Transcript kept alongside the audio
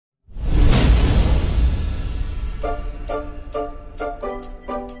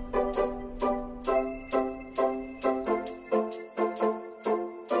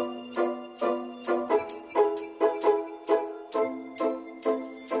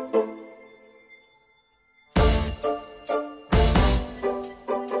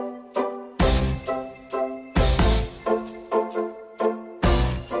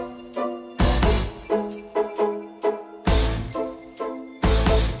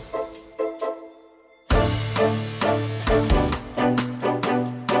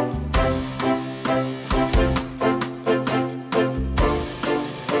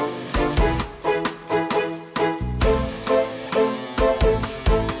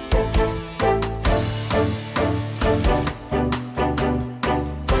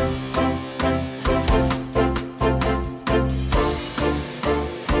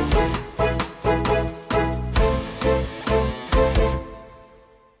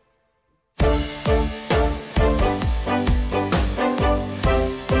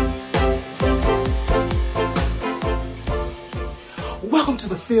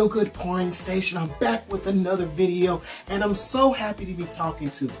Feel Good Pouring Station. I'm back with another video, and I'm so happy to be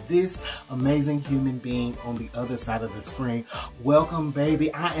talking to this amazing human being on the other side of the screen. Welcome,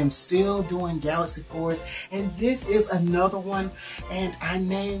 baby. I am still doing Galaxy Pours, and this is another one, and I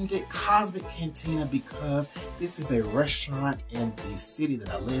named it Cosmic Cantina because this is a restaurant in the city that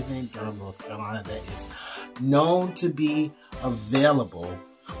I live in, Durham, North Carolina, that is known to be available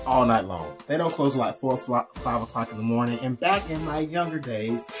all night long. They don't close like 4 o'clock, 5 o'clock in the morning. And back in my younger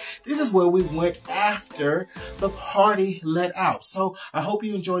days, this is where we went after the party let out. So I hope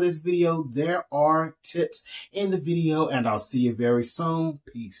you enjoy this video. There are tips in the video, and I'll see you very soon.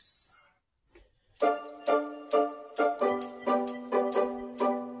 Peace.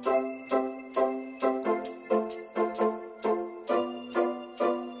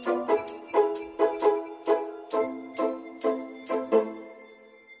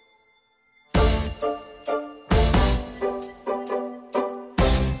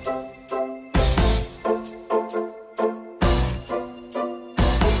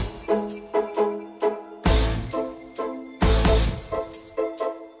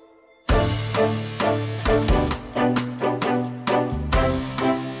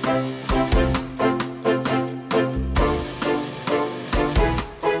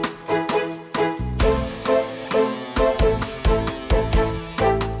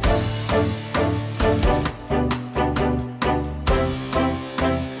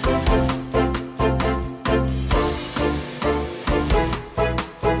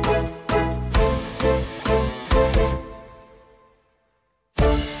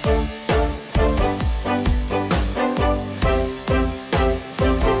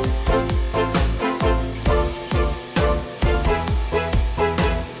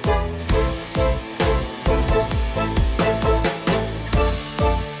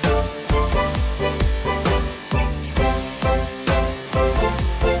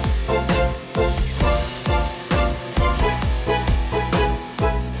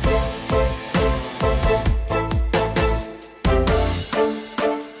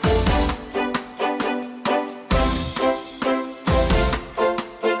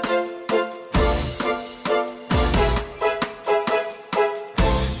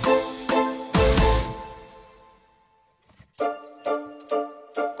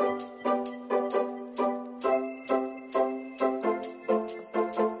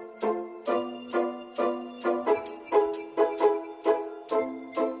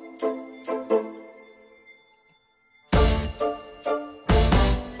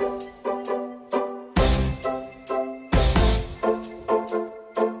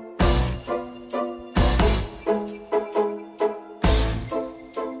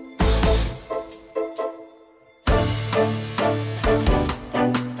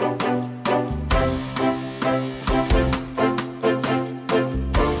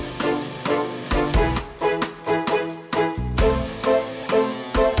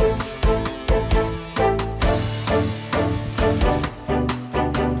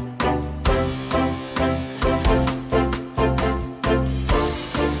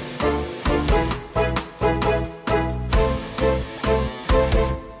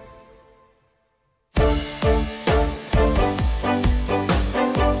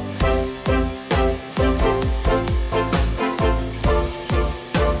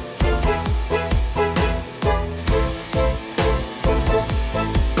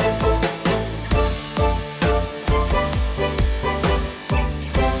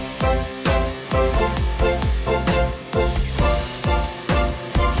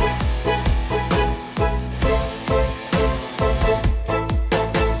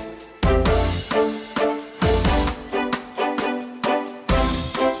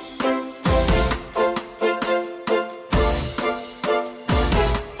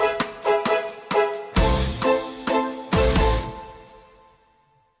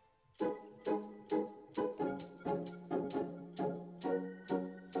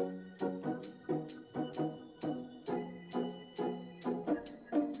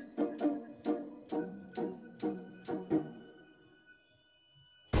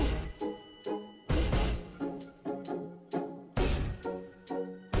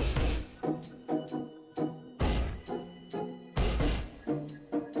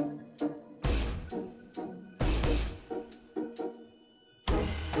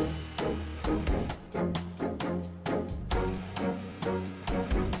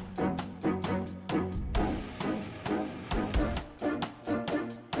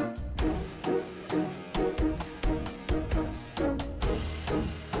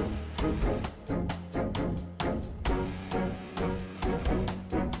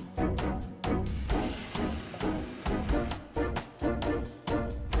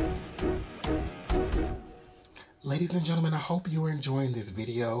 Ladies and gentlemen, I hope you are enjoying this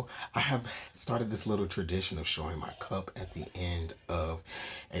video. I have started this little tradition of showing my cup at the end of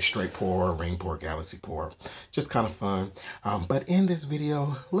a straight pour, ring pour, galaxy pour. Just kind of fun. But in this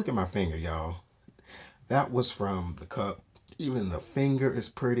video, look at my finger, y'all. That was from the cup. Even the finger is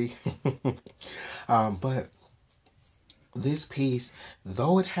pretty. But this piece,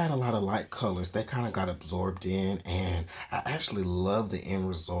 though it had a lot of light colors, they kind of got absorbed in, and I actually love the end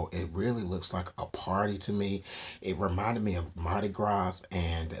result. It really looks like a party to me. It reminded me of Mardi Gras,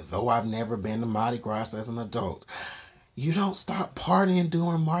 and though I've never been to Mardi Gras as an adult, you don't stop partying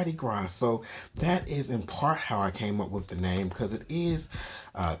doing Mardi Gras. So that is in part how I came up with the name, because it is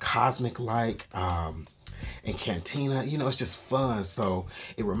cosmic-like. And Cantina, you know, it's just fun. So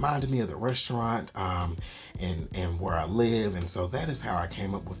it reminded me of the restaurant and where I live, and so that is how I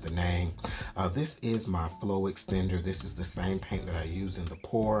came up with the name. This is my flow extender. This is the same paint that I used in the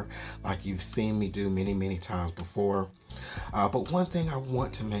pour, like you've seen me do many times before. But one thing I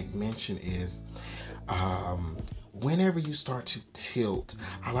want to make mention is whenever you start to tilt,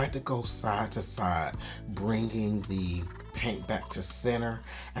 I like to go side to side, bringing the paint back to center,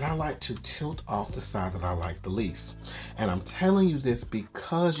 and I like to tilt off the side that I like the least. And I'm telling you this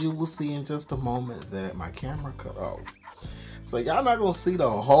because you will see in just a moment that my camera cut off. So y'all not gonna see the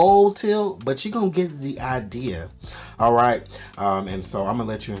whole tilt, but you're gonna get the idea. All right, and so I'm gonna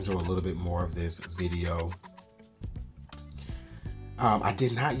let you enjoy a little bit more of this video. I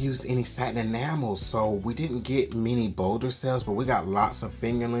did not use any satin enamel, so we didn't get many boulder cells, but we got lots of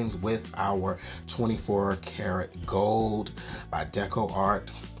fingerlings with our 24 karat gold by Deco Art.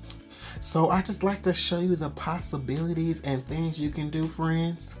 So I just like to show you the possibilities and things you can do,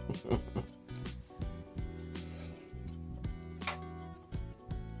 friends.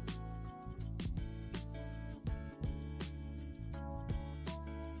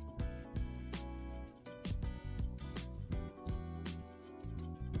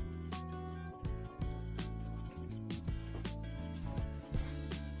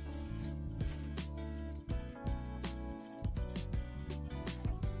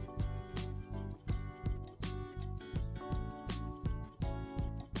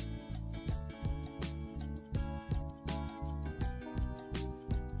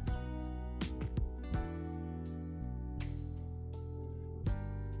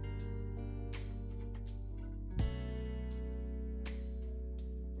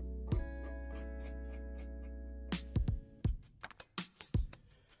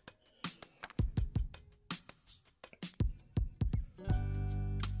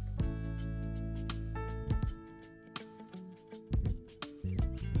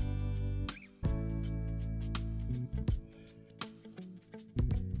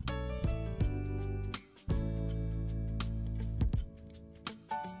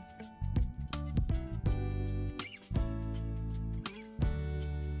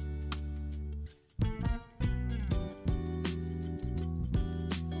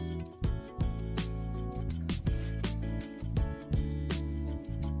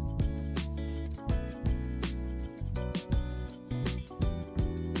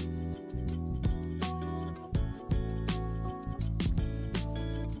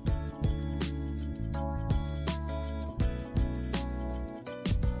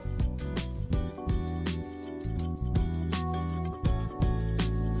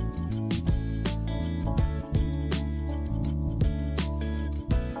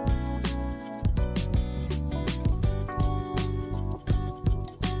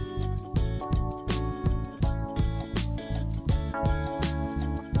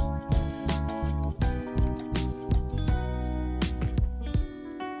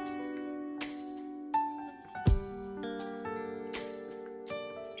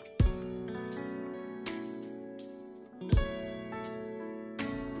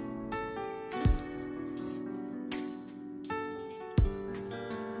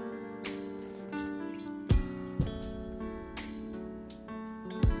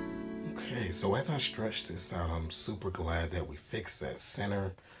 So as I stretch this out, I'm super glad that we fixed that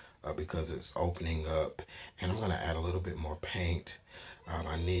center because it's opening up, and I'm going to add a little bit more paint.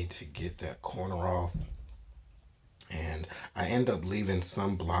 I need to get that corner off, and I end up leaving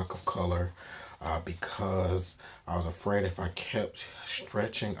some block of color because I was afraid if I kept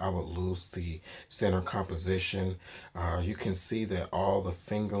stretching I would lose the center composition. You can see that all the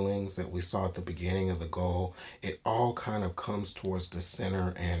fingerlings that we saw at the beginning of the goal, it all kind of comes towards the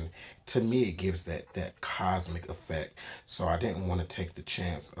center, and to me it gives that cosmic effect. So I didn't want to take the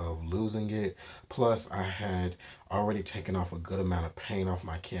chance of losing it. Plus I had already taken off a good amount of paint off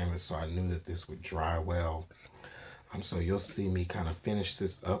my canvas, so I knew that this would dry well. So you'll see me kind of finish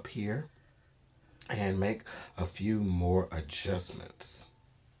this up here. and make a few more adjustments.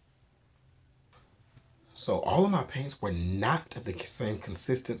 So all of my paints were not the same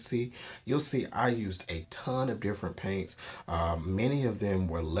consistency. You'll see I used a ton of different paints. Many of them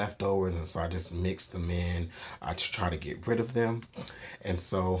were leftovers, and so I just mixed them in to try to get rid of them. And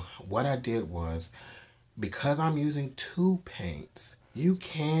so what I did was, because I'm using two paints, you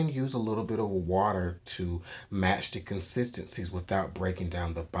can use a little bit of water to match the consistencies without breaking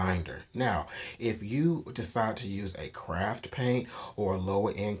down the binder. Now, if you decide to use a craft paint or a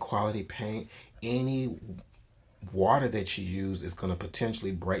lower end quality paint, any water that you use is going to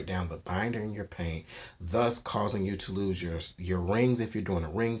potentially break down the binder in your paint, thus causing you to lose your rings if you're doing a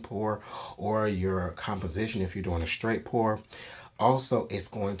ring pour, or your composition if you're doing a straight pour. Also, it's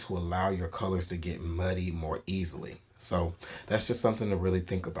going to allow your colors to get muddy more easily. So that's just something to really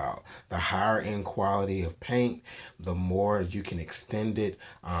think about. The higher end quality of paint, the more you can extend it,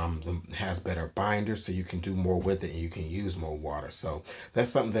 has better binders, so you can do more with it and you can use more water. So that's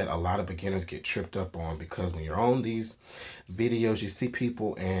something that a lot of beginners get tripped up on, because when you're on these videos, you see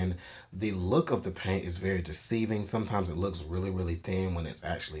people and the look of the paint is very deceiving. Sometimes it looks really, really thin when it's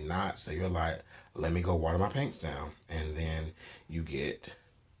actually not. So you're like, let me go water my paints down, and then you get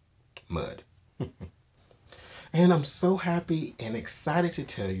mud. And I'm so happy and excited to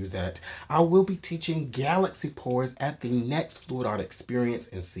tell you that I will be teaching Galaxy Pours at the next Fluid Art Experience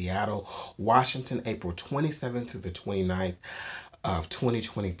in Seattle, Washington, April 27th through the 29th of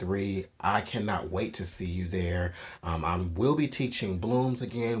 2023. I cannot wait to see you there. I will be teaching blooms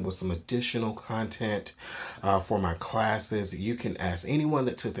again with some additional content for my classes. You can ask anyone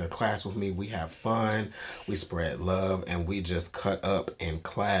that took their class with me. We have fun, we spread love, and we just cut up in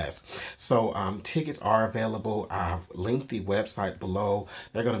class. So tickets are available. I've linked the website below.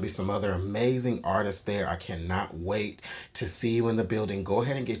 There are going to be some other amazing artists there. I cannot wait to see you in the building. Go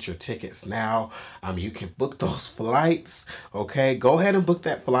ahead and get your tickets now. You can book those flights, okay? Go ahead and book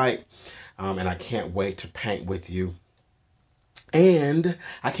that flight, and I can't wait to paint with you. And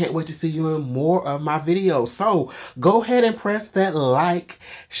I can't wait to see you in more of my videos. So go ahead and press that like,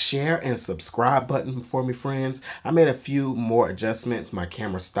 share, and subscribe button for me, friends. I made a few more adjustments. My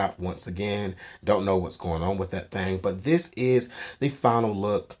camera stopped once again. Don't know what's going on with that thing. But this is the final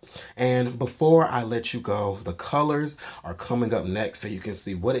look. And before I let you go, the colors are coming up next so you can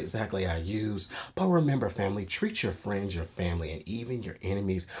see what exactly I use. But remember, family, treat your friends, your family, and even your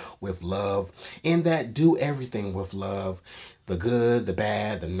enemies with love. In that, do everything with love. The good, the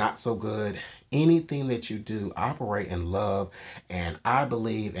bad, the not so good, anything that you do, operate in love. And I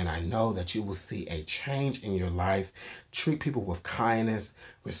believe and I know that you will see a change in your life. Treat people with kindness,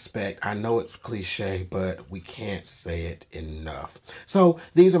 respect. I know it's cliche, but we can't say it enough. So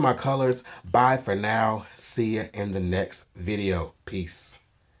these are my colors. Bye for now. See you in the next video. Peace.